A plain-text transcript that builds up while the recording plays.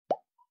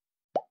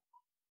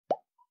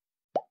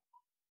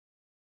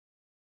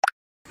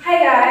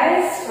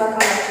guys, welcome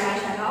back to my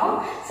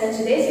channel. So in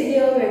today's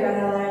video we're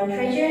gonna learn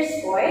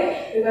Treasure's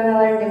Boy. We're gonna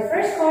learn the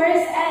first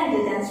chorus and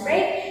the dance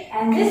break.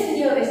 And this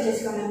video is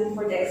just gonna be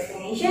for the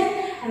explanation.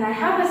 And I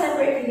have a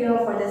separate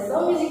video for the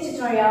slow music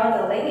tutorial.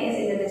 The link is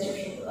in the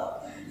description below.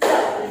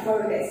 So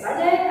before we get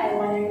started, I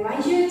want to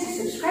remind you to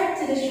subscribe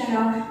to this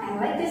channel and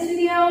like this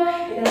video.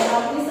 It will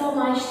help me so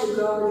much to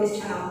grow this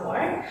channel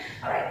more.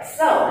 Alright,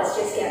 so let's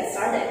just get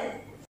started.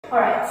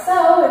 Alright,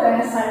 so we're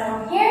gonna start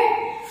from here.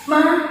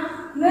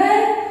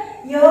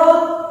 Yo,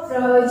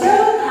 ro, jo,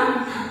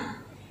 tam, tam.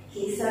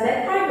 Okay, so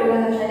that part we're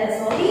going to try that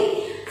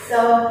slowly. So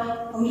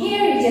from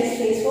here you just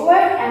face forward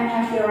and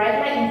have your right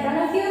leg in front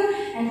of you.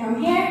 And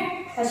from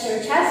here, touch your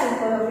chest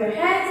with both of your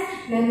hands.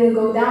 And then we'll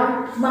go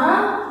down.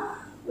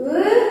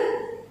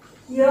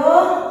 Yo,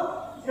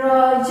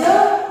 ro,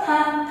 jo,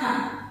 tam, tam.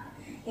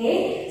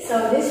 Okay,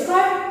 so this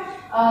part,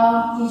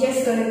 you're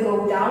just going to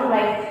go down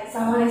like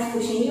someone is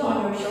pushing you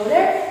on your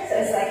shoulder. So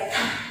it's like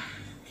tam.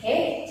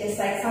 Okay, just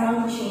like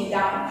someone pushing you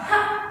down.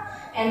 Ha.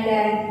 And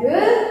then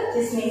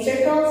just make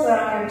circles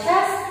around your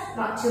chest,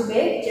 not too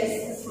big,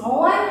 just a small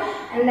one.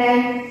 And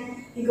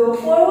then you go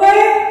forward,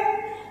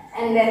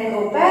 and then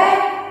go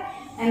back,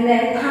 and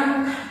then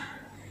come.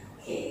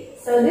 Okay,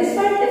 so this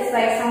part is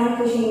like someone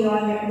pushing you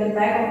on the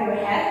back of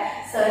your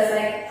head. So it's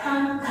like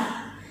come,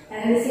 come.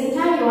 And at the same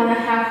time, you want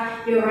to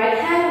have your right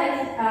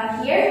hand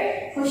like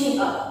here, pushing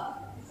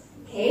up.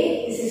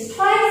 Okay, this is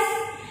twice.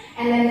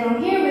 And then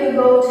from here, we'll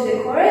go to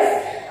the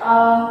chorus.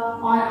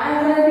 On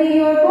I'm gonna be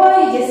your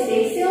boy, you just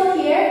stay still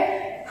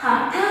here.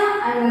 Ta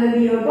ta, I'm gonna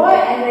be your boy,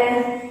 and then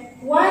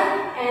 1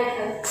 and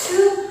a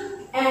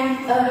 2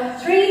 and a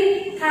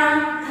 3,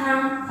 tam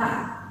tam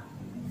tam.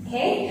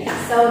 Okay,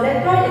 so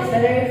that part is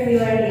better if we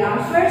learn the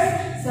arms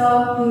first.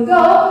 So we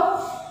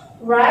go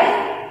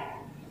right,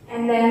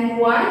 and then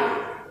 1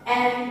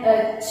 and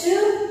a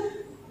 2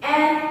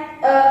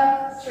 and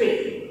a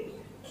 3.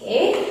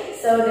 Okay,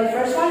 so the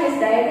first one is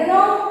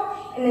diagonal,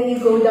 and then you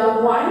go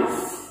down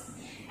once.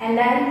 And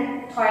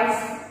then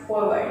twice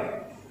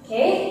forward.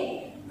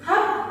 Okay?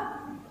 Up,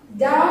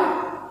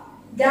 down,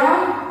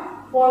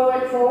 down,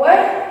 forward, forward,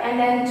 and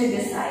then to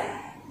the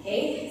side.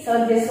 Okay?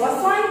 So this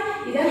was one.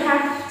 You don't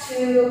have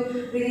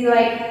to really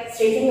like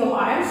straighten your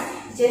arms.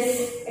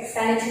 Just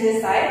extend it to the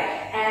side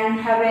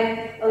and have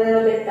it a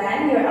little bit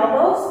bend, your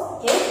elbows.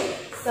 Okay?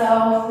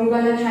 So we're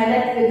going to try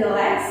that with the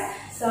legs.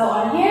 So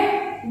on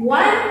here,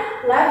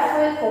 1 left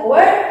foot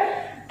forward.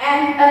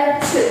 And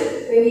a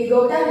 2. When you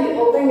go down, you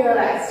open your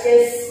legs.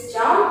 Just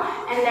jump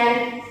and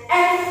then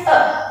and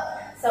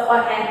up. So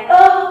on and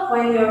up,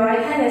 when your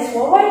right hand is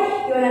forward,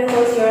 you want to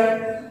close your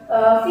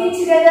feet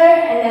together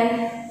and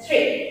then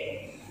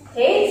 3.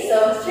 Okay,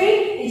 so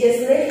 3, you just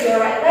lift your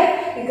right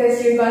leg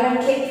because you're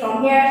gonna kick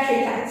from here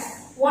 3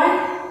 times.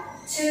 1,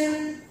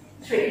 2,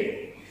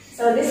 3.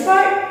 So this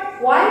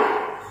part, 1,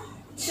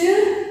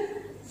 2,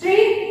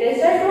 3. The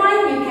third one,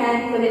 you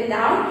can put it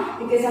down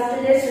because after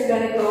this, we're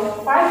gonna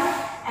go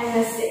 5. And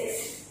a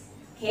 6.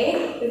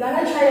 Okay, we're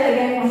gonna try that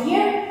again from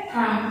here.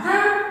 Tam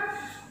tam.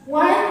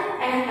 1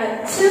 and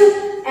a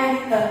 2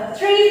 and a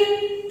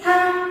 3.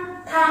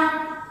 Tam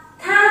tam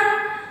tam.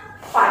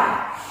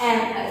 5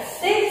 and a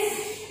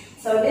 6.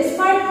 So this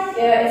part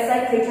is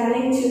like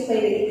pretending to play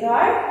the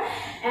guitar.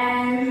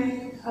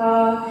 And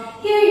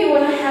here you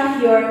wanna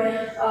have your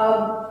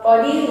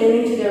body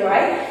leaning to the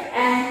right,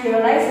 and your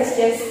legs is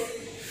just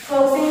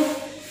closing.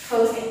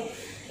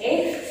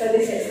 Okay, so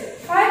this is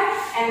 5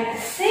 and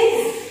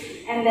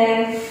 6, and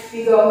then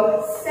we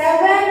go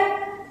 7,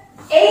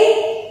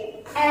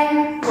 8,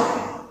 and 1.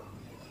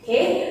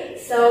 Okay,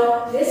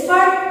 so this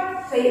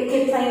part,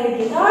 keep playing the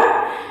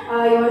guitar.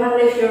 You wanna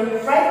lift your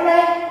right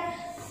leg,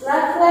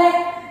 left leg,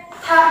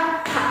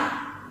 tap, tap.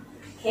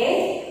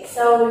 Okay,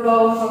 so we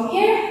go from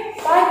here,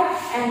 5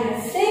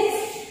 and 6,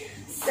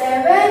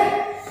 7,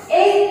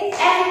 8,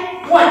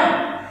 and 1.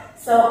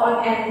 So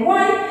on and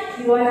 1,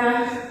 you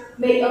wanna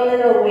make a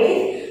little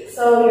wave.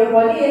 So your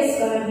body is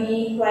gonna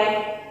be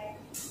like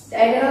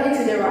diagonally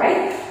to the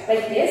right,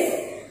 like this.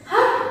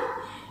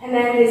 And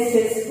then this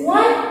is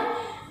 1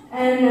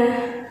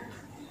 and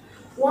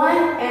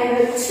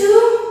 2,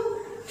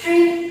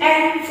 3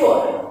 and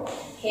 4.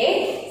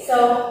 Okay, so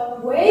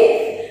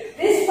wave.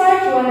 This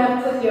part you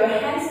wanna put your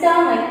hands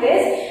down like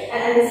this,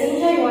 and at the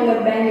same time you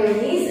wanna bend your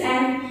knees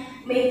and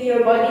make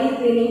your body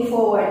leaning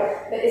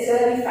forward. But it's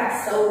gonna be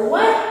fast. So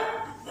 1,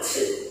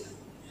 2.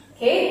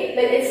 Okay,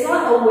 but it's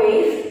not a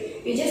wave.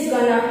 You're just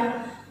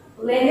gonna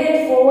lean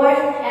it forward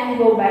and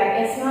go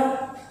back. It's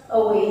not a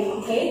wave,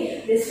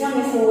 okay? This one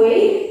is a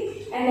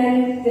wave, and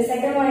then the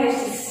second one is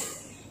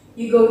just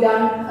you go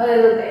down a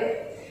little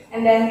bit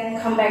and then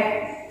come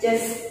back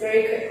just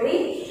very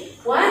quickly.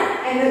 1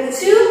 and a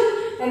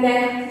 2, and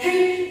then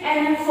 3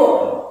 and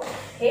 4.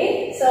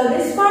 Okay, so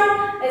this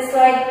part is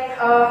like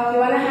you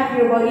wanna have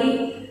your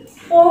body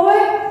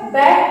forward,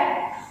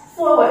 back,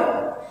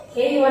 forward.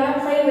 Okay, you wanna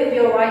play with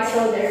your right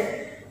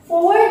shoulder.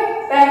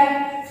 Forward,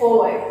 back,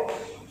 forward.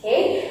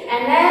 Okay,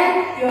 and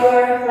then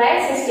your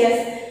legs is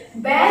just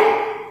bend,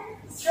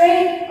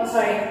 straight,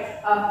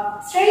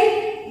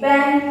 straight,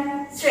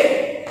 bend,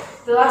 straight.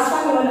 The last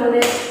one, you want to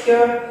lift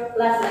your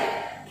left leg.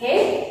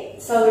 Okay,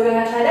 so we're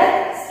gonna try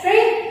that.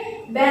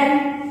 Straight,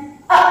 bend,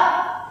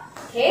 up.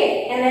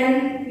 Okay, and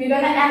then we're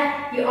gonna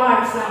add your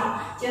arms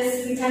now.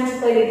 Just pretend to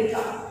play the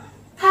guitar.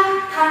 Ta,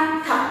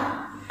 ta,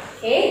 ta.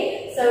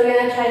 Okay, so we're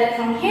gonna try that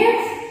from here.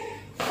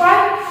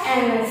 5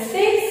 and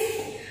 6,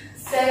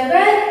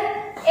 7,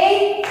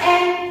 8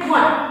 and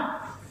 1,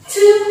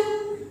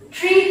 2,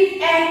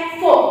 3 and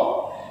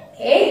 4.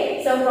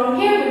 Okay, so from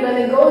here we're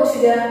gonna go to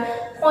the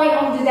point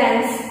of the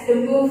dance, the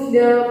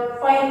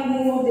point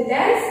move of the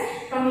dance.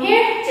 From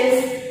here,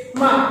 just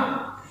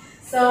mom.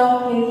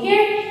 So in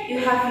here, you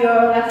have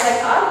your left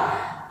leg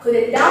up, put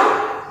it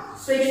down,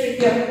 switch with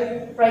your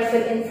right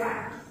foot in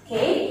front.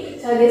 Okay,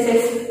 so this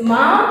is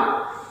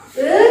mom,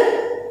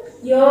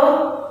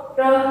 yo,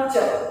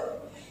 jo.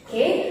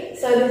 Okay,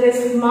 so this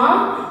is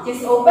mom,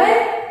 just open,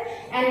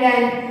 and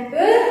then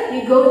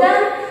you go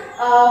down.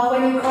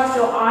 When you cross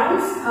your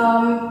arms,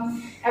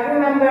 I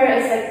remember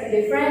it's like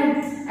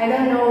different. I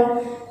don't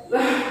know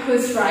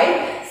who's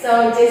right,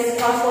 so just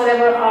cross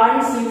whatever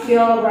arms you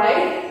feel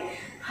right.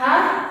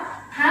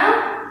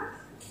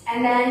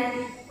 And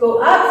then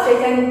go up,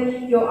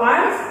 straighten your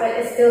arms, but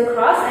it's still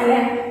crossed, and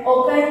then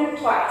open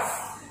twice.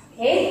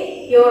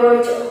 Okay,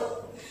 Yorojo.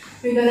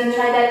 We're gonna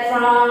try that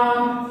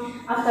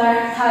from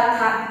after ta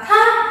ta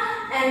ta,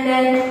 and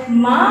then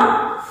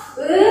ma,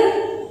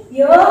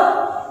 yo,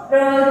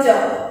 rojo.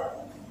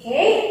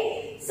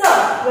 Okay, so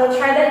we'll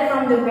try that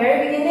from the very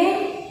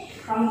beginning,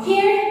 from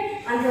here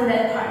until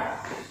that part.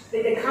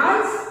 With the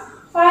counts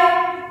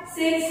 5,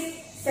 6,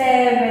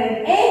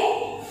 7,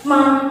 8.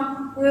 Ma,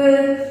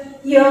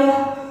 yo,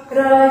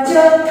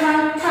 rojo,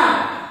 tan tan.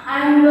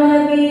 I'm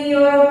gonna be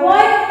your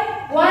boy.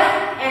 1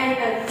 and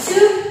a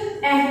 2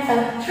 and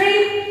a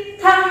 3.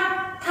 Ta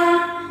ta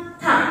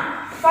ta.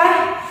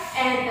 5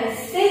 and a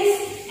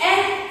 6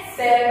 and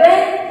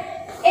 7,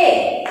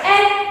 8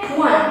 and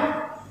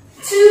 1,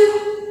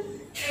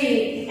 2,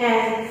 3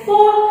 and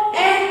 4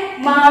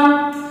 and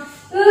mom,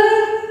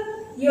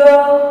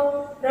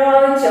 yo,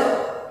 rojo.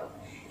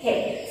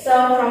 Okay,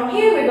 so from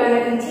here we're going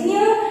to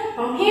continue.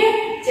 From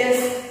here,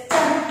 just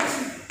 1,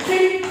 2,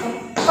 3, 4,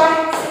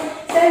 5,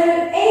 6,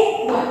 7,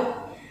 8, 1.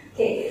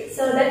 Okay,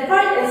 so that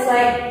part is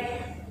like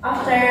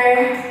after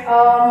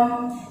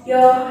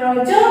your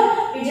rojo,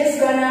 you're just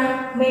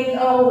gonna make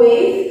a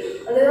wave,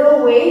 a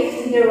little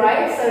wave to the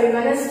right. So you're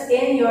gonna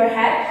spin your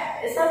head.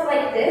 It's not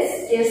like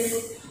this,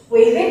 just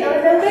wave it a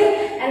little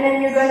bit, and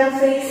then you're gonna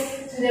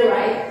face to the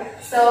right.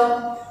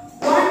 So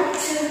 1,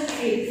 2,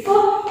 3,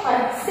 4,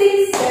 5,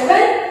 6,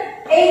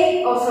 7,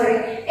 8. Oh,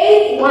 sorry,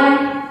 8,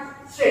 1,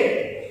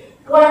 3.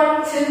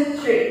 1, 2,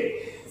 3.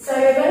 So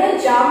you're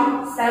gonna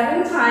jump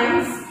 7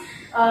 times.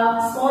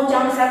 Small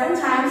jump 7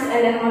 times,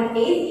 and then on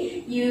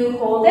 8 you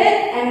hold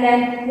it, and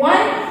then 1,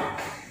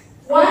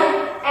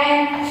 1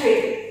 and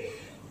 3.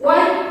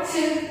 1,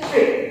 2,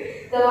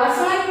 3. The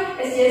last one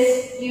is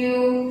just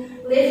you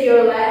lift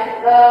your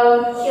leg,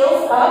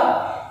 heels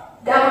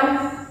up,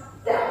 down,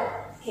 down.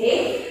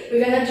 Okay,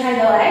 we're gonna try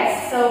the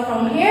legs. So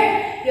from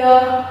here,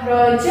 your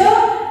rojo,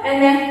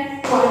 and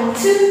then 1,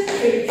 2,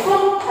 3,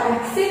 4,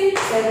 5,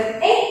 6,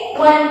 7, 8.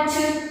 1,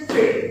 2,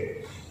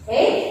 3.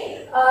 Okay.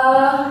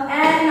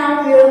 And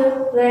now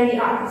we'll learn the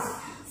arms.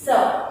 So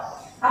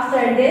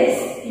after this,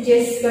 you're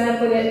just gonna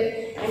put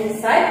it on the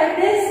side like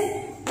this.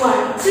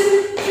 1,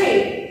 2,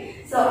 3.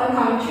 So on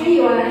count 3,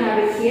 you wanna have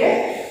it here.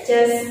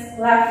 Just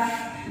left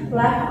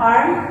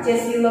arm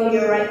just below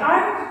your right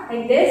arm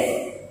like this,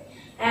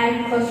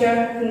 and close your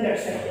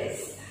fingers like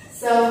this.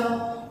 So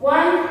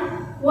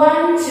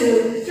 1,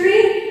 2,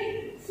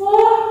 3,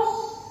 4,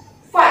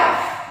 5.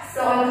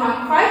 So on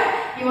count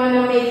 5, you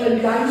wanna make a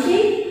gun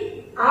shape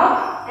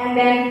out and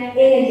then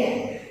in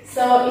again.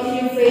 So if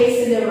you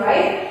face to the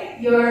right,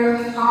 your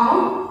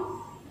palm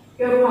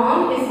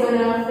is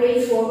gonna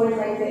face forward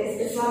like this.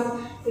 It's not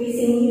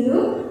facing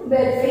you,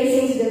 but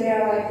facing to the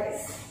mirror like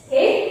this.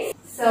 Okay?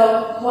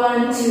 So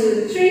 1,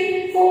 2,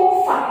 3,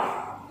 4, 5,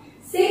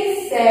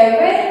 6,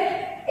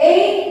 7,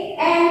 8,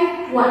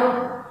 and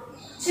 1,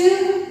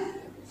 2,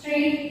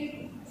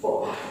 3,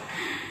 4.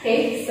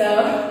 Okay, so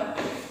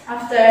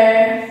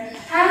after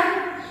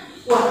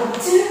 1,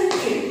 2,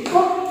 3,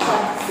 4,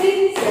 5,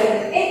 6,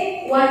 7, 8.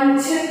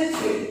 1, 2,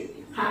 3.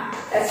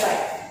 That's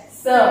right.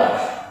 So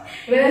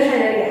we're gonna try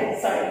that again.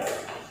 Sorry.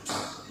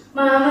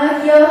 Mama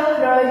yo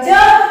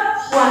rojo.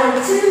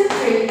 1, 2,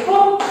 3,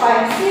 4,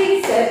 5,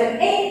 6, 7,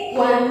 8.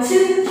 1,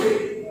 2,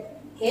 3.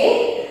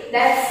 Okay,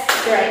 that's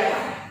the right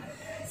one.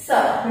 So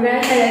we're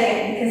gonna try that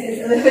again because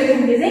it's a little bit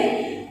confusing.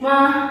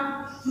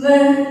 Mama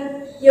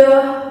yo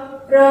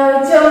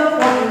rojo.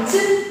 1,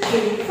 2,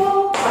 3,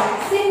 4,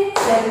 5,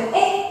 6, 7,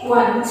 8.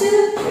 1,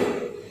 2, 3.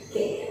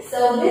 Okay, so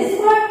this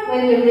part,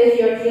 when you lift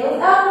your heels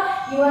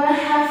up, you wanna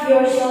have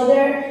your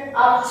shoulder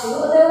up too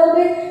a little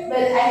bit.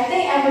 But I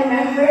think I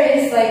remember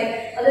it's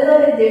like a little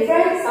bit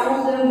different. Some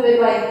of them do it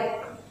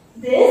like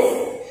this,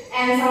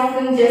 and some of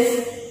them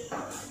just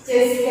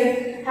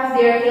have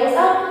their heels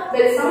up.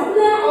 But some of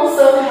them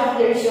also have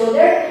their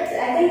shoulder. So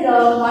I think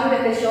the one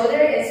with the shoulder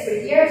is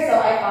prettier,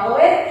 so I follow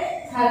it.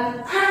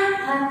 ta, ta,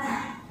 ta, ta.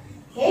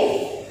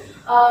 Okay?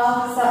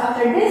 So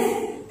after this,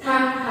 ta,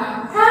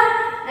 ta, ta,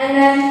 and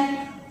then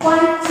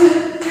 1,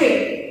 2,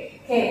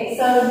 3. Okay,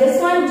 so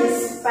this one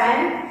just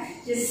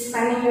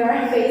spanning your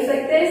face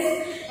like this,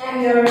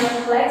 and your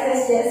legs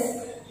is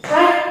just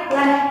right,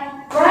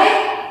 left,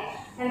 right,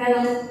 and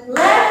then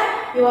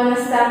left. You wanna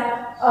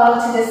step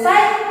to the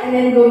side and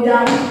then go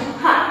down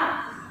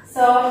high.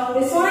 So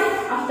this one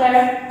after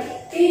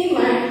be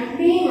mine,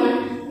 be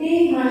mine,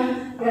 be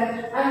mine.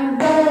 Yeah. I'm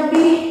gonna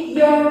be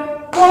your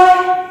boy.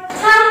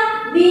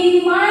 Ta,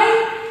 be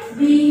mine,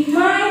 be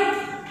mine.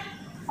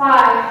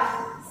 5,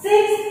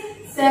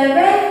 6,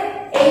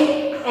 7,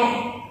 8,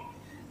 and.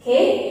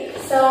 Okay,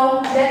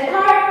 so that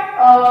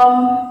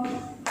part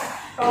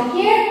from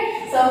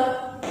here. So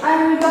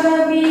I'm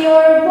gonna be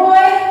your boy,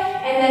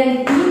 and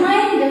then be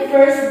mine. The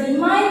first be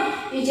mine,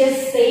 you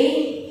just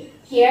stay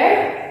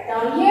here,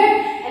 down here,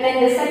 and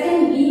then the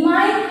second be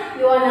mine,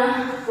 you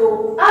wanna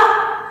go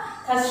up,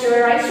 touch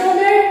your right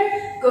shoulder,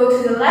 go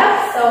to the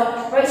left. So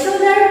right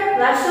shoulder,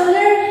 left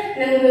shoulder, and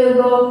then we'll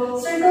go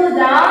circle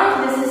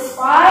down. This is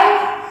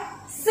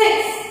 5,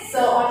 6. So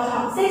on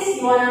count 6,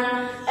 you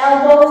wanna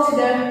elbow to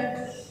the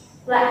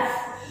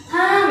left.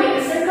 Make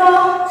a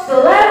circle to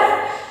the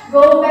left,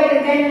 go back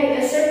again, make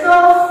a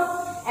circle,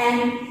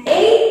 and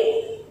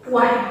 8,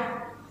 1.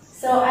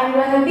 So I'm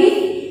gonna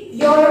be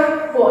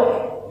your boy.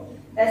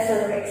 That's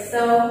the lyrics.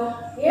 So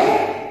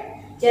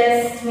here,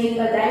 just make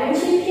a diamond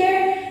shape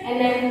here, and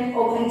then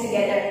open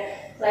together,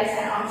 legs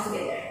and arms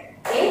together.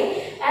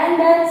 Okay, and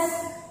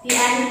that's the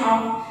end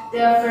of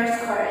the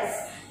first chorus.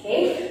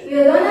 Okay,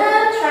 we're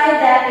gonna try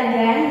that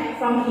again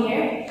from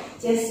here,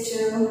 just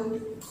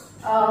to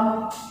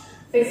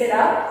fix it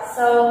up.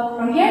 So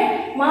from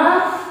here,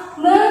 ma,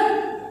 me,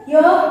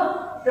 yo,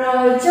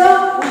 ro,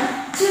 jo.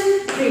 1,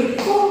 2, 3,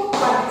 4,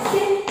 5,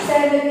 6,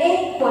 7,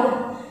 8.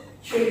 1,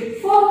 3,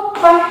 4,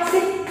 5,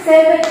 6,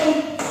 7,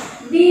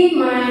 8. Be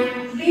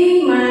mine,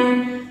 be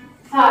mine.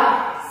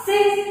 5,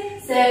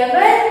 6, 7,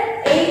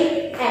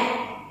 8, and.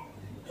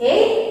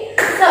 Okay,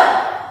 so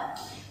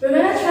we're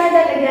gonna try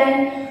that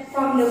again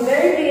from the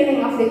very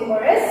beginning of the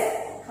chorus.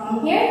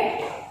 From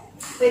here,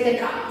 with the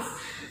counts.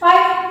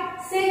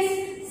 5,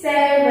 6,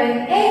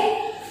 7,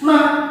 8.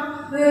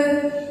 Ma,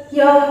 mu,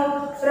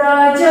 yo,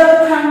 ro, jo,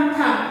 tam,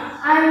 tam.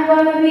 I'm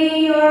gonna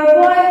be your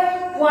boy.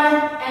 1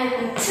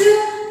 and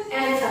 2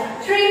 and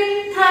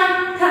 3.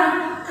 Tam,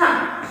 tam,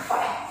 tam.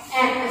 5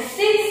 and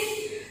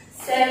 6,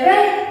 7,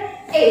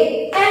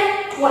 8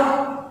 and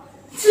 1,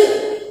 2,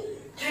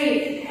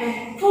 3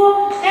 and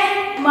 4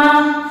 and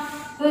ma,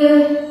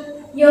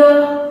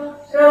 yo,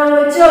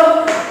 ro,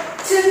 jo.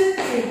 2,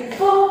 3,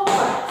 4,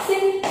 5,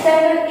 6,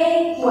 7,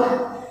 8. 1,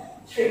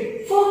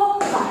 3,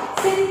 4, 5,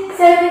 6,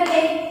 7,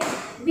 8.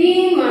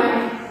 Be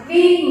mine,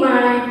 be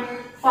mine.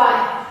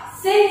 5,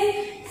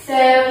 6,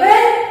 7,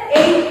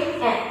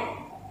 8, and.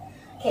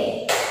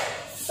 Okay.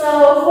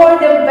 So for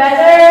the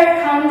better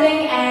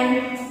counting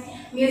and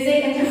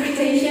music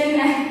interpretation,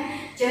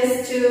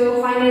 just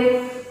to find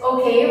it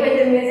okay with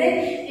the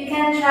music, you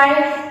can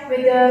try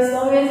with the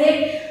slow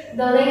music.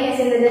 The link is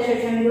in the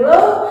description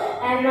below.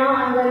 And now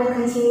I'm going to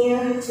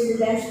continue to the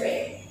dance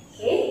break.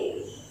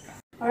 Okay?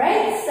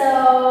 Alright,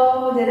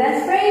 so the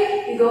dance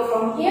break, you go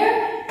from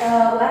here,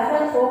 left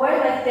leg forward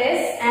like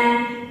this,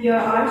 and your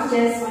arms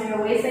just on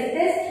your waist like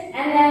this,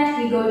 and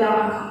then you go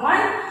down on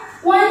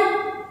count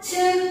 1,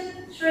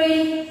 2,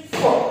 3,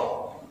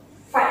 4,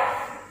 5.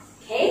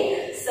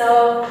 Okay,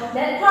 so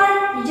that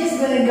part, you're just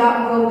going to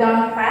go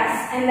down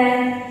fast, and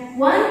then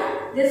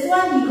this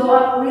one, you go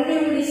up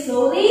really, really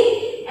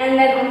slowly, and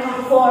then on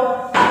count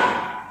 4,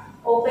 up.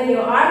 Open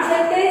your arms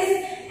like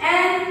this,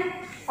 and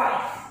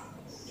 5.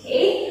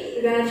 Okay,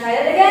 we're going to try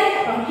that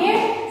again, from here,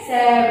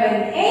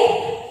 7,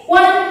 8,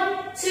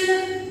 1,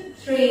 2,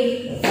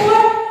 3,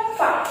 4,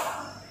 5.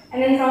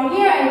 And then from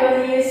here, I'm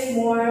going to use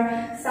more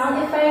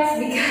sound effects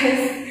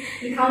because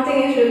the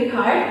counting is really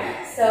hard.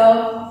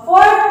 So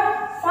 4,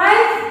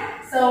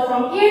 5. So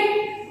from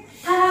here,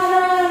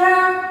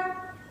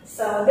 ta-da-da.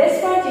 So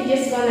this part, you're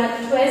just going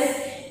to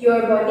twist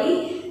your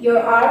body, your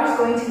arms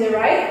going to the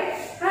right,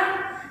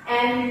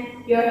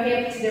 and your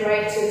hip to the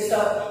right too.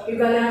 So you're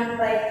going to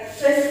like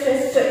twist,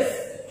 twist,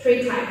 twist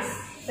 3 times.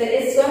 But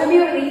it's going to be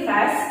really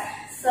fast.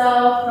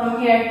 So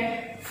from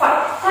here,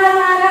 5,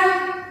 ta-da-da.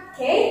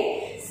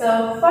 Okay, so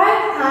 5,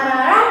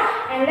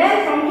 ta-da-da. And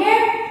then from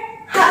here,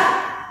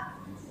 ha,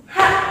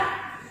 ha,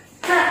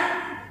 ha,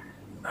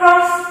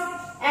 cross,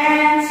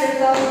 and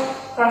circle,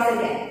 cross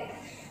again.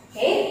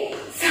 Okay,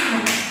 so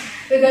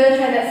we're going to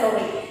try that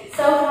slowly.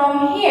 So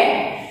from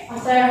here,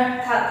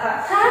 after ta, ta,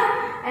 ta,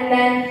 and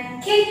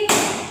then kick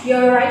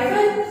your right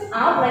foot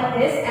out like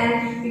this,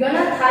 and you're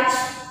going to touch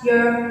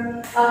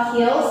your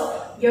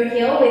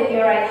heel with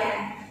your right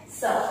hand.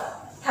 So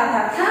ta,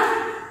 ta, ta,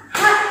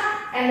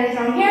 ha, and then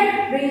from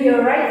here, bring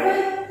your right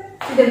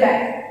foot to the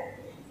back,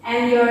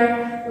 and your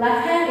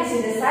left hand is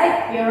to the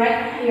side. Your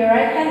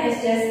right hand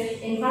is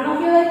just in front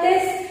of you like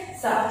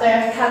this. So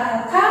after ta,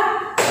 ta,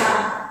 ta,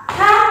 ta,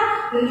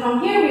 ta, then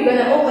from here we're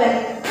gonna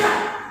open ta.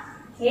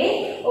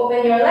 Okay,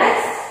 open your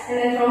legs, And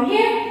then from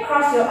here,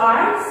 cross your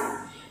arms.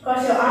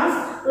 Cross your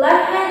arms.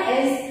 Left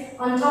hand is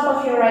on top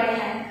of your right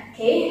hand.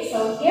 Okay,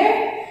 so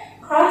here,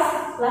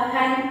 cross, left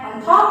hand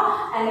on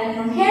top. And then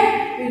from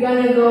here, you're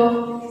gonna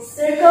go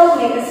circle,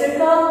 make a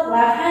circle,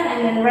 left hand, and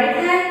then right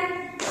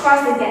hand,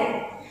 cross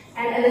again.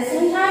 And at the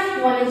same time,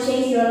 you want to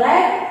change your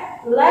leg,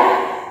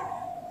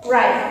 left,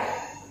 right.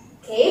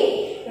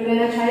 Okay, we're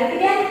gonna try it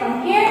again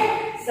from here.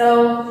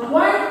 So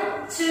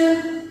 1,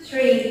 2,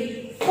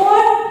 3,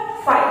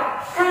 4, 5.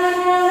 Ta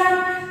ta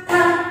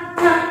ta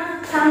ta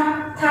ta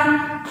ta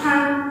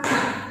ta ta.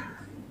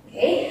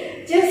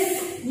 Okay,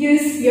 just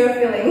use your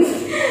feelings.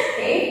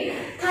 Okay,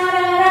 ta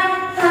ta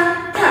ta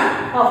ta.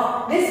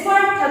 Oh, this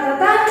part ta ta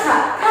ta ta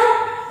ta.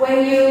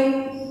 When you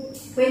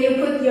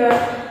put your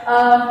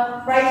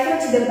right foot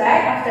to the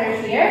back after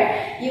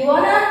here, you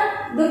wanna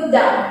look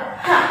down.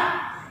 Ha.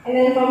 And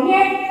then from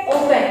here,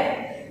 open.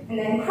 And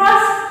then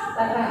cross,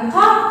 left hand on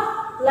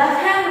top,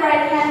 left hand,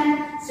 right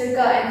hand,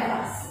 circle and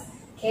cross.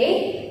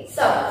 Okay,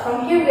 so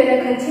from here we're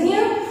gonna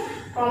continue.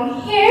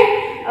 From here,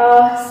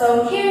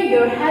 so here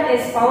your head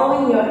is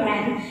following your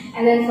hand.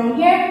 And then from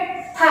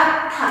here,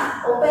 ta,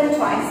 ta, open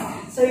twice.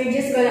 So you're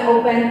just gonna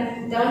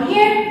open down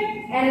here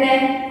and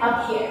then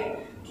up here.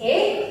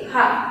 Okay,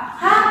 ha,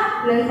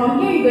 ha. And then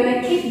from here, you're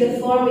gonna kick the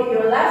floor with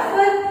your left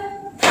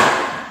foot, ta.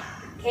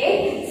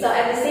 Okay, so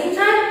at the same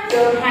time,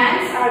 your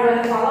hands are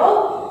gonna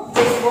follow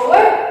just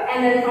forward.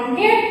 And then from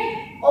here,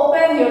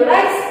 open your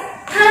legs,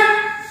 ta,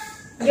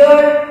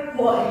 your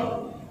boy.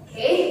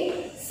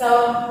 Okay,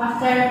 so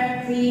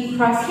after we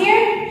cross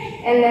here,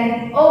 and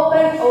then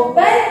open,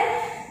 open,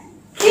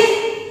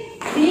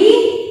 kick,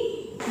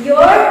 be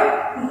your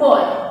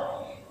boy.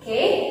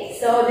 Okay,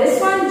 so this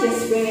one,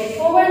 just bring it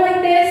forward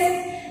like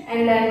this.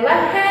 And then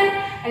left hand,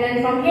 and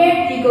then from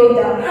here you go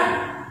down.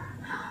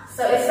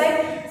 So it's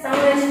like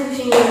someone is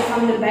pushing you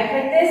from the back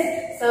like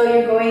this. So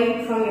you're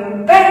going from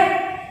your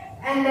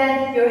back, and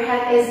then your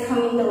head is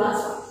coming the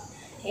last one.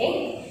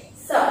 Okay,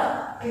 so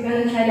we're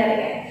gonna try that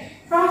again.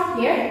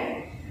 From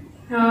here,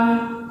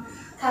 ta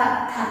ta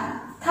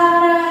ta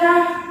ta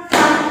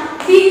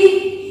ta,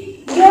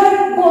 be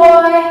your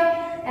boy,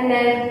 and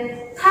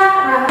then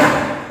ta ta.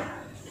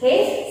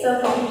 Okay, so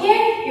from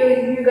here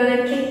you're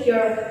gonna kick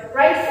your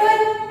right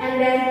foot and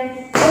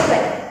then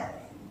open.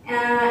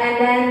 And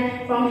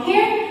then from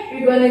here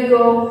you're gonna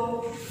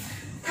go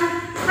ta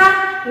ta,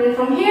 and then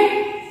from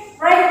here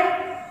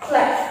right,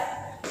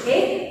 left.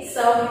 Okay,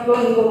 so you're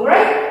going to go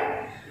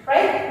right,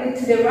 right, look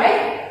to the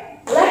right,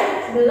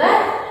 left to the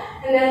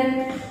left, and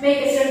then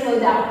make a circle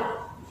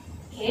down.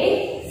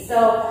 Okay,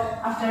 so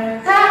after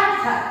ta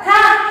ta ta,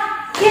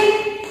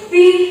 kick,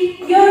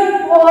 be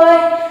your boy,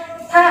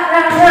 ta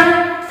ta ta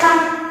ta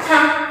ta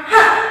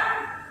ha.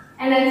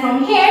 And then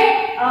from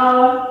here,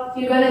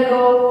 you're gonna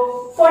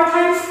go 4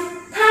 times.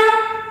 Ta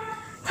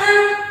ta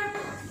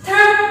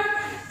ta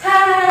ta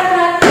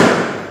ta.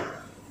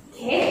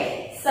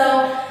 Okay,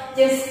 so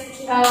just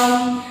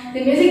the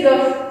music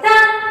goes ta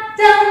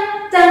ta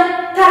ta ta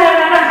ta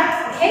ta.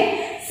 Okay,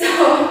 so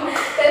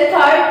that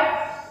part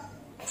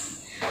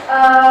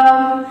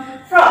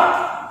from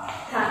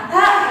ta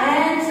ta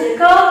and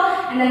circle,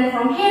 and then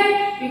from here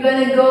you're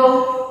gonna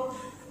go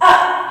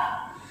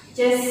up.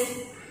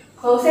 Just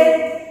close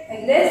it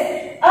like this,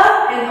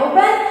 up and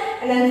open,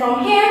 and then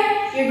from here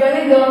you're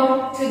gonna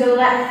go to the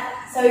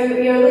left. So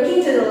you're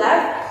looking to the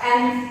left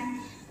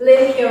and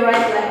lift your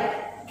right leg.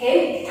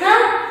 Okay,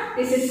 ta,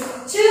 this is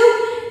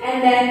 2,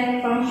 and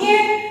then from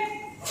here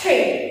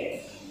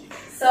 3.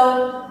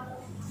 So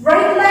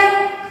right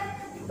leg,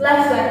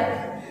 left leg.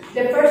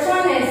 The first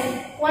one is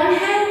 1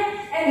 hand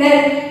and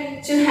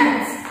then 2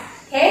 hands.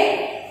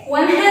 Okay,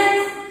 1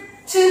 hand,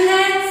 2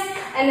 hands,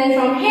 and then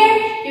from here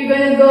you're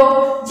gonna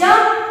go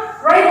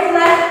jump, right,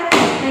 left,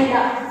 and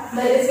up.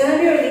 But it's gonna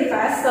be really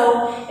fast,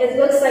 so it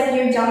looks like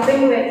you're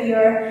jumping with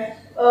your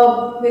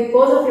with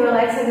both of your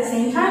legs at the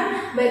same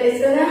time. But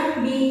it's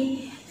gonna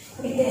be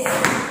like this.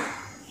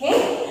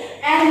 Okay,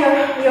 and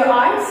your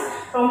arms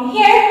from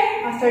here.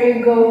 After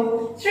you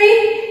go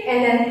 3,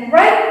 and then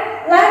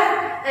right,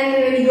 left, and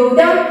then when you go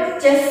down,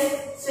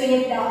 just swing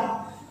it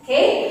down.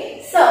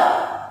 Okay, so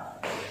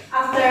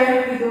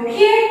after we go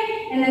here,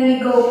 and then we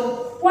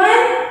go 1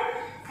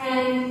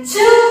 and 2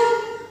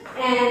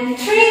 and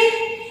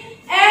 3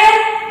 and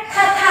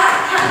ta ta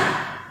ta.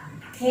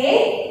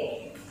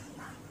 Okay,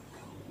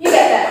 you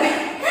get that.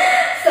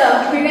 So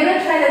we're gonna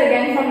try that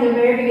again from the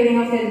very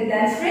beginning of the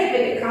dance break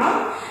with the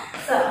count.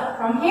 So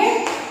from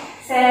here,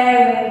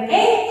 7,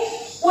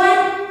 8,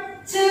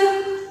 1,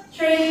 2,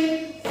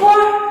 3, 4,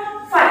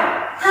 5.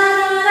 Ta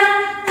ta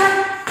ta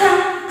ta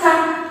ta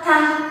ta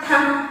ta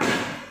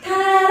ta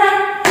ta.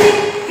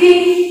 Be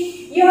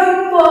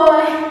your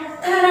boy.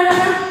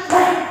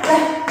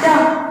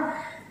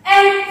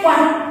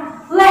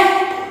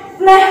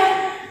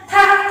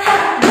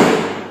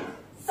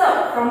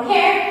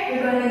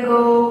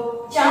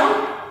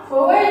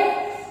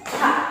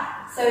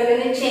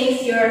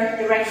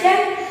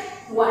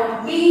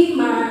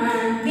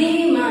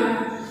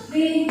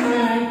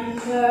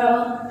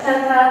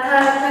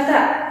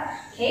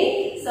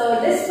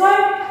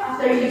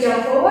 after you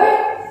jump forward,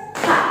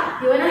 ha.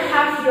 You wanna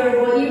have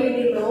your body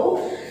really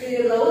low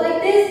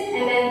like this,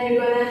 and then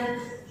you're gonna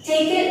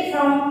take it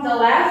from the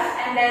left,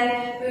 and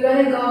then we're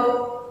gonna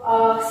go,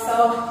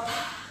 so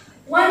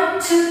 1,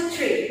 2,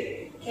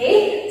 3.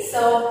 Okay,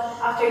 so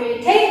after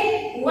you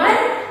take 1,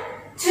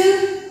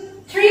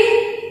 2,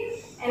 3,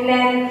 and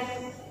then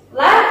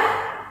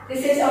left,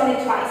 this is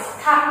only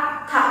twice,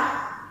 tap,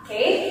 tap.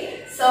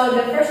 Okay, so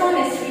the first one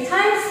is 3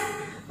 times,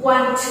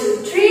 1,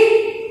 2,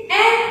 3,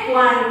 and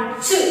 1,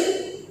 2.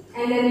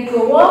 And then you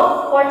go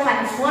walk 4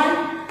 times,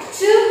 1,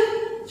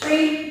 2,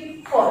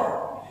 3,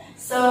 4.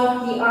 So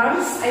the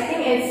arms, I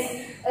think it's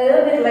a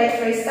little bit like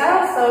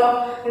freestyle,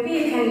 so maybe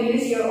you can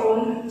use your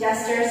own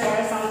gestures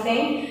or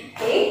something.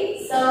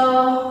 Okay,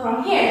 so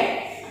from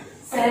here,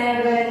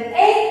 7,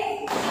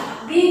 8,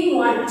 beat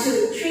 1,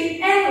 2,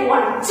 3, and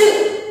 1,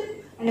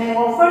 2. And then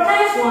walk 4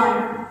 times,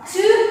 1,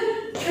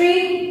 2,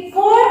 3,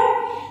 4.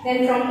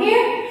 Then from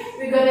here,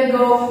 we're gonna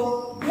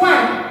go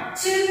 1,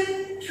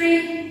 2,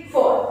 3,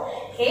 4.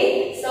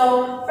 Okay,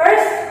 so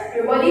first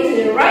your body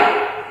to the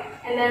right,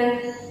 and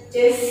then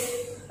just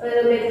a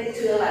little bit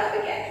to the left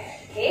again.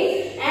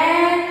 Okay,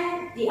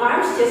 and the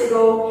arms just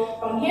go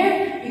from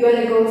here. You're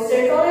gonna go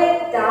circle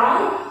it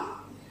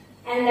down,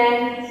 and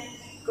then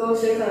go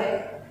circle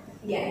it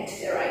again to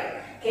the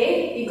right.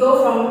 Okay, you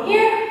go from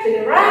here to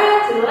the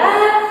right, to the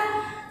left,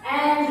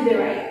 and to the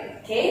right.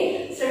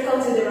 Okay,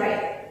 circle to the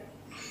right,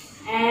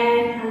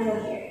 and until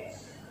here.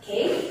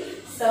 Okay,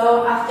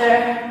 so after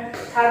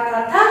tap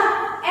tap tap,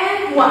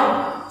 and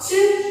 1,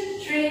 2,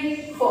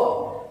 3,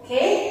 4.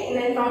 Okay, and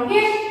then from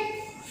here,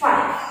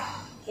 5.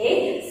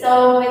 Okay,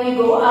 so when you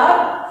go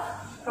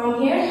up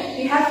from here,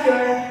 you have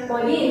your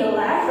body in the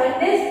left like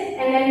this,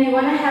 and then you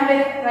wanna have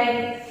it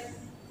like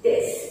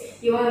this.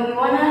 You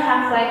wanna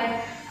have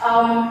like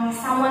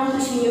someone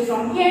pushing you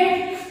from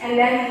here, and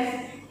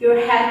then your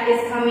head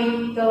is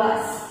coming the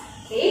last.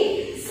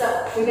 Okay,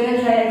 so we're gonna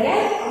try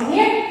again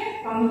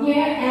from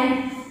here,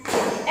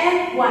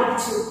 and 1,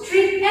 2,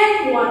 3,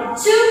 and 1,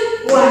 2,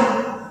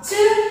 1,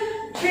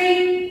 2,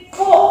 3,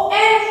 4,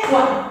 and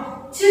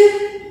 1,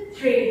 2,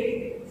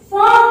 3,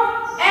 4,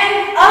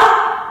 and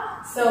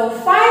up. So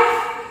 5,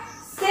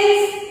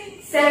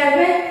 6,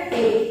 7,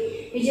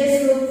 8. You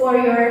just look for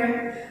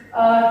your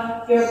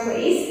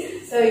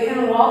place. So you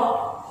can walk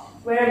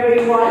wherever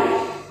you want.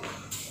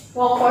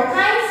 Walk 4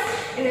 times,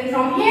 and then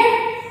from here,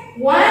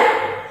 1,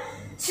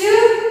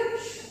 2,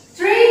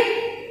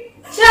 3,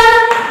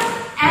 jump,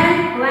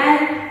 and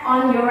land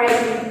on your right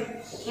knee.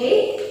 Okay.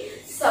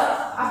 So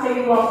after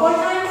you walk 4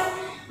 times,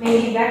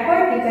 maybe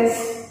backward because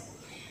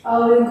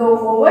we'll go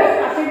forward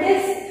after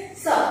this.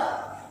 So,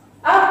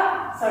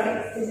 up,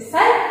 to the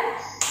side,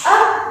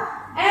 up,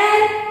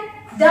 and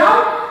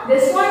down.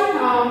 This one,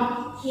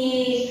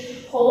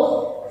 he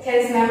hold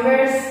his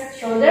member's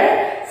shoulder.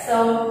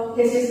 So,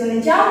 he's just going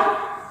to jump,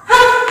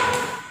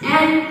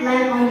 and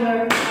land on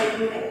your right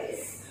knee like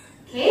this.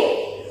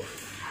 Okay?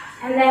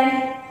 And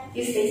then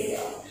you stay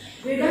still.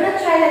 We're going to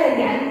try that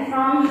again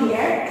from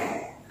here.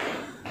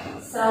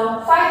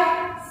 So,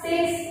 5,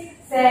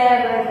 6,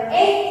 7,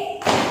 8.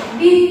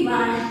 Beat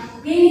my,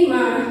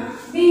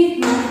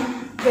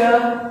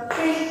 go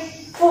 3,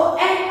 4,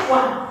 and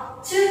 1,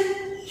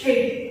 2,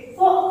 3,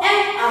 4,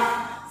 and up,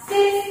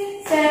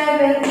 6,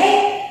 7,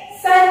 8,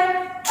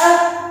 side,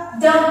 up,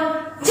 down,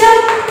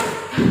 jump.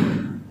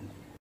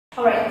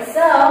 Alright,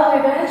 so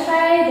we're gonna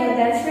try the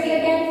dance break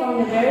again from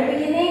the very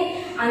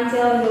beginning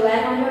until you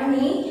land on your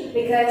knee,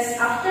 because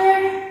after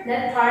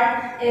that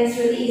part is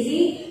really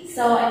easy.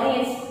 So I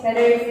think it's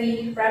better if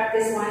we wrap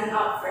this one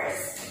up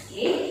first.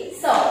 Okay,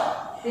 so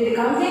do the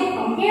counting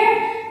from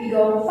here. We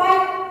go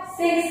 5,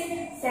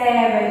 6,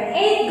 7,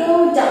 8.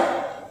 Go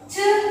down.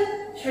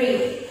 2,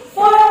 3,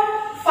 4,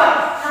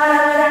 5.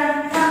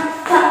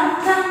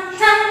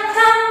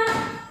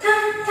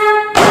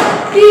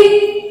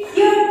 Beat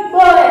your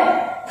body.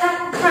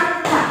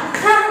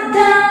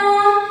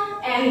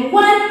 Down. And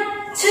 1,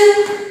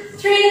 2,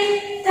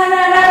 3. Down.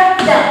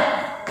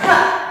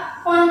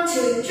 1,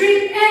 2,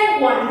 3,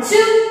 and 1, 2,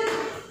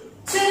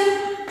 2,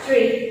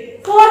 3,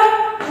 4.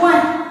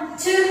 1,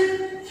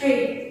 2,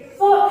 3,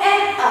 4,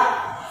 and up.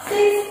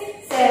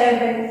 6,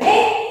 7,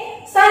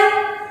 8. Side,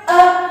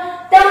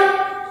 up, down,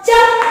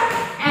 jump,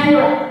 and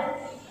run.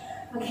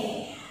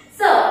 Okay.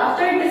 So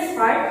after this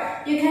part,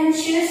 you can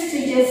choose to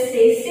just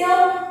stay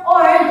still,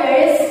 or there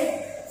is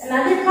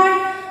another part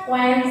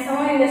when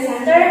someone in the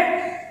center,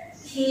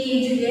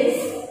 he do this.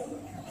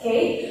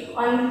 Okay.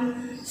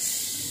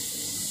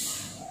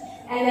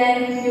 And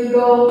then you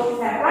go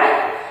step right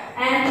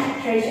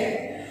and treasure.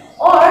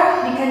 Or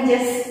you can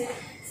just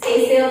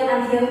stay still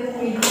until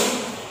we go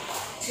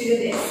to do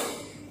this.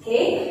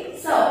 Okay?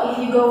 So if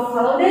you go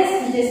follow this,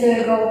 you're just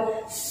gonna go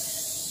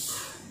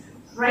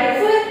right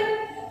foot,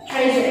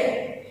 treasure.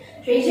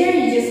 Treasure,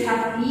 you just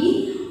have B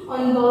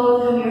on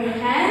both of your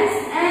hands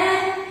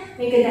and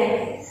make a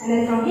diamond. And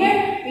then from here,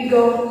 we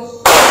go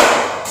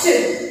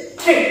 2,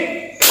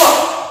 3, 4.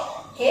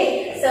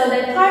 Okay? So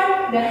that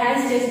part, the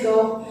hands just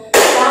go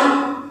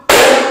down,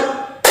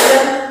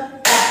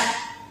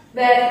 back,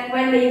 but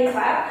when they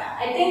clap,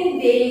 I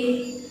think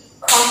they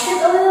cross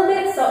it a little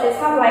bit, so it's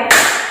not like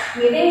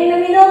meeting in the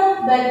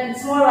middle, but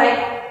it's more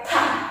like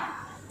tap,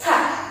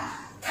 tap,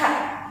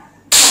 tap,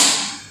 tap.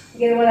 You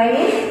get what I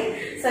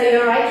mean? So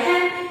your right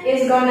hand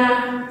is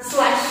gonna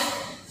slash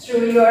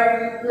through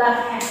your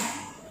left hand.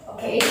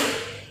 Okay?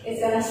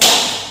 It's gonna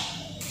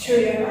slash through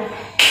your left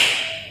hand.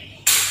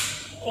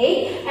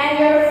 Okay? And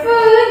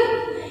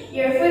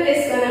your foot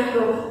is gonna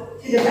go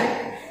to the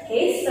back.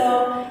 Okay? So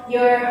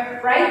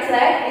your right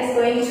leg is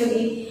going to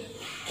be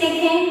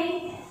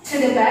kicking to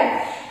the back,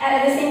 and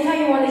at the same time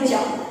you want to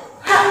jump.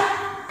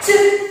 Ha!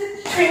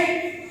 2,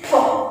 3,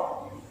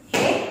 4.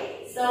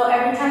 Okay? So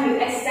every time you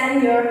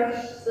extend your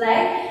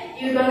leg,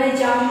 you're gonna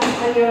jump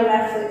on your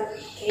left foot.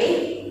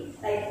 Okay?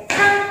 Like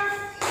ta,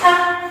 ta,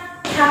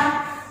 ta,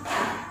 ta.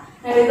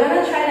 Now we're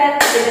gonna try that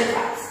with the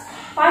claps.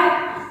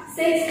 5,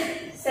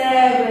 6,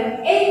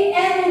 7, 8,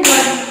 and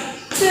 1,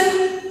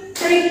 2,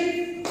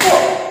 3, 4.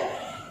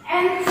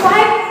 And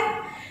 5,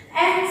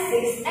 and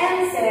 6,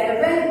 and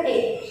 7,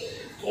 8.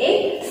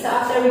 Okay, so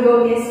after we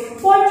go this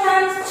 4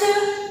 times,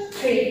 2,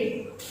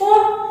 3,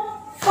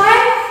 4,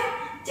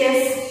 5.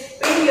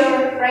 Just bring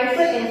your right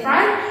foot in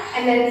front,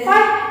 and then 5,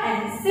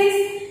 and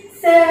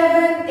 6,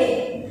 7,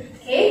 8.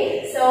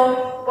 Okay,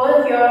 so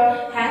both of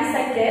your hands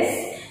like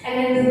this, and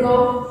then you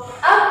go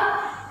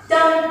up,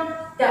 down,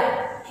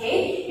 down.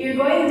 Okay, you're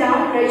going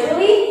down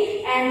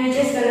gradually, and you're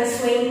just gonna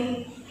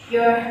swing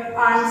your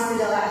arms to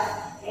the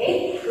left.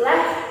 Okay,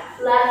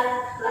 left, left,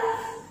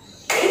 left.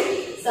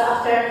 Okay, so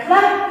after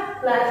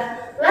left,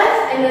 left,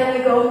 left, and then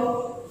we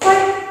go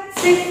 5,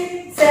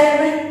 6,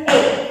 7,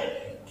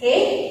 8.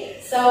 Okay,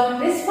 so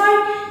this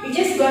part you're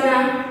just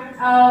gonna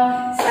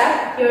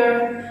slap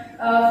your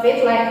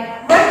feet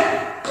like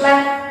right,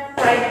 left,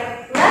 right,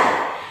 left,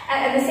 and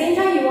at the same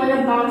time you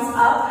wanna bounce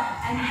up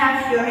and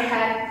have your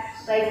head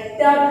like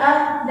down,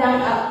 up,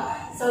 down,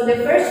 up. So the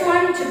first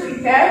one to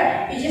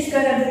prepare, you're just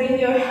gonna bring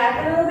your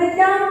head a little bit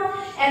down,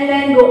 and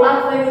then go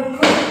up when you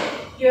put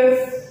your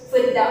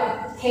foot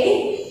down.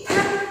 Okay,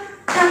 ta,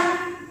 ta,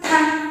 ta,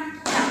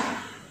 ta.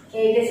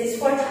 Okay, this is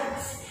 4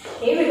 times.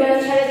 Okay, we're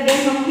gonna try it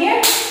again from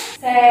here.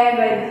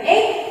 7,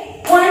 8.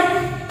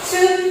 1,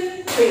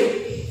 2,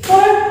 3,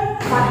 4,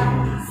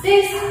 5,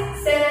 6,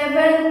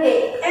 7,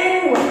 8,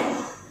 and 1,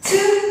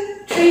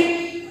 2,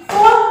 3,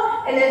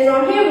 4. And then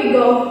from here we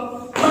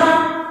go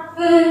ma,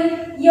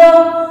 un,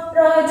 yo,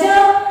 ro, jo.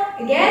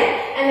 Again,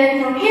 and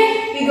then from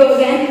here we go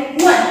again.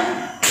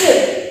 1,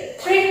 2,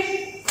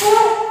 3, 4.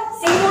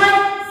 Sing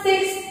 1, 6,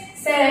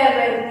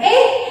 7,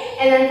 8.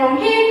 And then from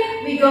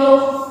here we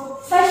go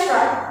slash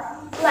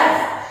right,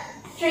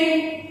 left,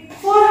 3,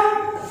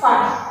 4,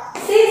 5,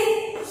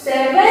 6,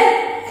 7,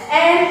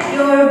 and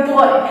your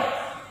boy,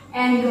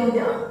 and go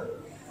down.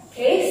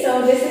 Okay,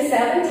 so this is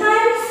 7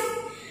 times.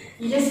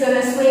 You're just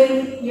gonna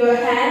swing your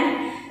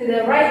hand to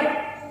the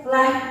right,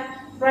 left,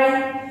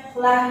 right,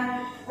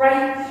 left,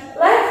 right,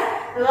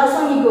 left. The last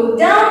one you go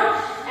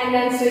down, and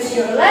then switch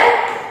your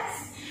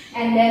legs,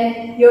 and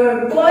then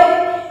your boy,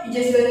 you're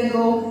just gonna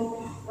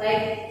go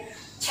like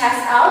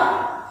chest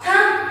out,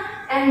 tongue,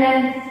 and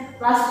then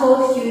last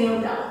pose you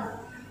kneel down.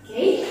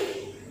 Okay,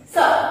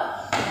 so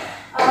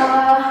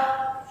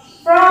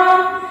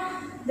from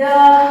the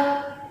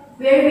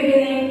very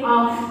beginning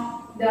of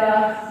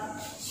the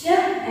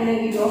shift, and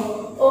then you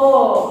go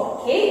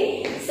oh.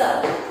 Okay,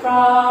 so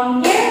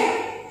from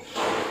here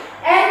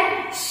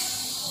and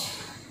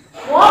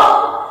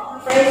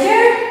walk,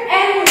 pressure,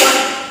 and 1,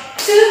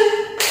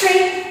 2,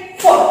 3,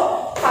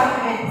 4, 5,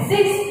 and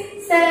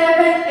 6,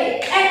 7,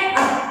 8, and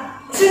up,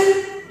 2,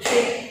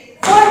 3,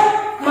 4.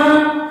 Ma,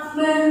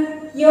 mu,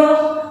 yo,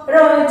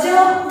 ro, jo.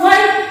 1,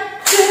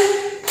 2,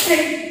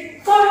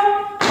 3, 4,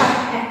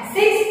 5, and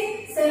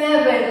 6,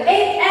 7,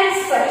 8, and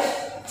splash.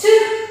 2,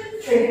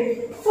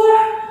 3, 4,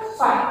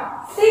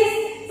 5,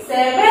 6,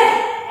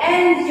 7,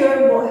 and your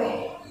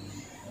boy.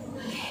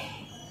 Okay.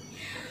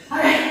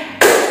 Alright.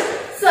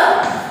 So,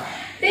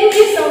 thank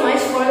you so much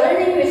for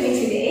learning with me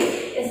today.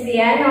 It's the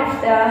end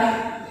of the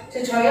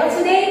tutorial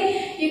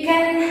today. You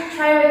can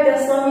try with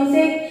the slow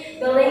music.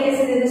 The link is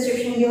in the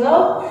description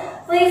below.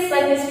 Please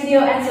like this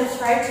video and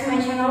subscribe to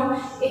my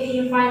channel if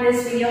you find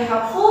this video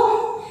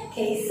helpful.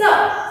 Okay, so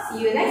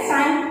see you next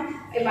time.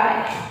 Bye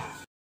bye.